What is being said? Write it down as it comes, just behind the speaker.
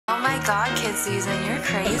god, kid season, you're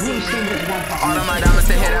crazy. All of my diamonds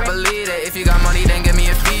to hit, I believe it. If you got money, then give me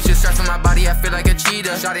a feature. Stress on my body, I feel like a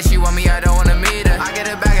cheetah. Shawty, she want me, I don't wanna meet her. I get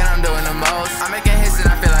it back and I'm doing the most. I'm making hits and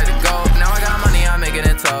I feel like the GOAT. Now I got money, I'm making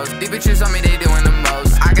it toast. These bitches on me, they doing the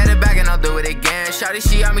most. I get it back and I'll do it again. Shawty,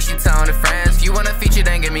 she on me, she telling her friends. If you want a feature,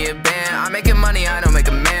 then give me a band. I'm making money, I don't make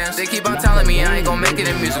amends. They keep on telling me I ain't gon' make it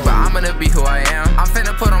in music, but I'm gonna be who I am. I'm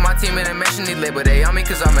finna put on my team and mention these label, they on me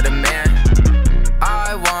cause I'm a demand.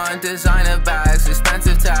 I want designer bags,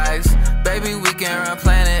 expensive tags. Baby, we can run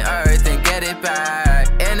planet Earth and get it back.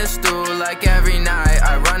 In the stool like every night,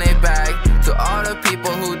 I run it back. To all the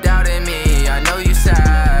people who doubted me, I know you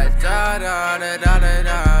sad. Da da da da da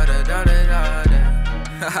da da da da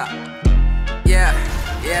da. Yeah,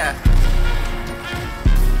 yeah.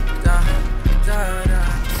 Da da da.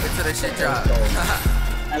 Wait till the shit drop.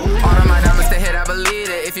 All of my diamonds to hit, I believe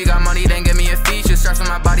it. If you got money, then give me a feature. Stress on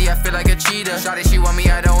my body, I feel like a cheetah. Shawty, she want me,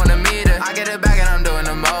 I don't wanna meet her. I get it back and I'm doing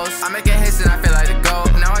the most. I'm making hits and I feel like the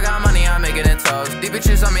GOAT. Now I got money, I'm making it toast. These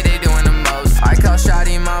bitches on me, they doing the most. I call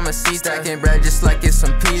Shawty Mama C, stacking bread just like it's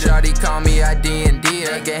some pita. Shawty call me ID&D,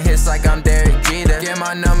 making hits like I'm Derek Jeter. Get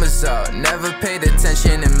my numbers up, never paid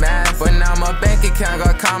attention in math. But now my bank account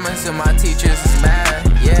got comments and my teachers is mad.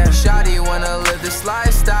 Yeah, Shawty wanna live this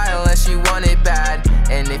lifestyle and she want it bad.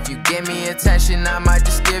 And if you give me attention, I might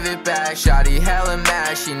just give it back. Shawty hella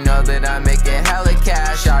mad, she know that I make it hella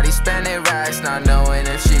cash. Shawty spending racks, not knowing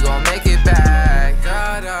if she gon' make it back.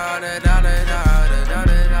 Da da da da da da da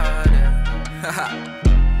da da.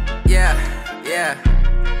 Yeah, yeah.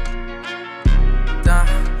 Da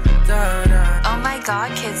da da. Oh my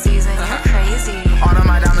god, kid season, you're crazy. All of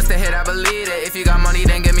my diamonds to hit, I believe it. If you got money,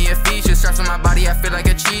 then give me a feature. Stress on my body, I feel like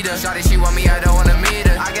a cheetah. Shawty, she want me, I don't wanna meet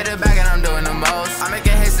her. I get it back and I'm doing the most. I'm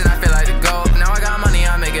making hits and I feel like the GOAT. Now I got money,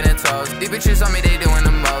 I'm making it toast. These bitches on me, they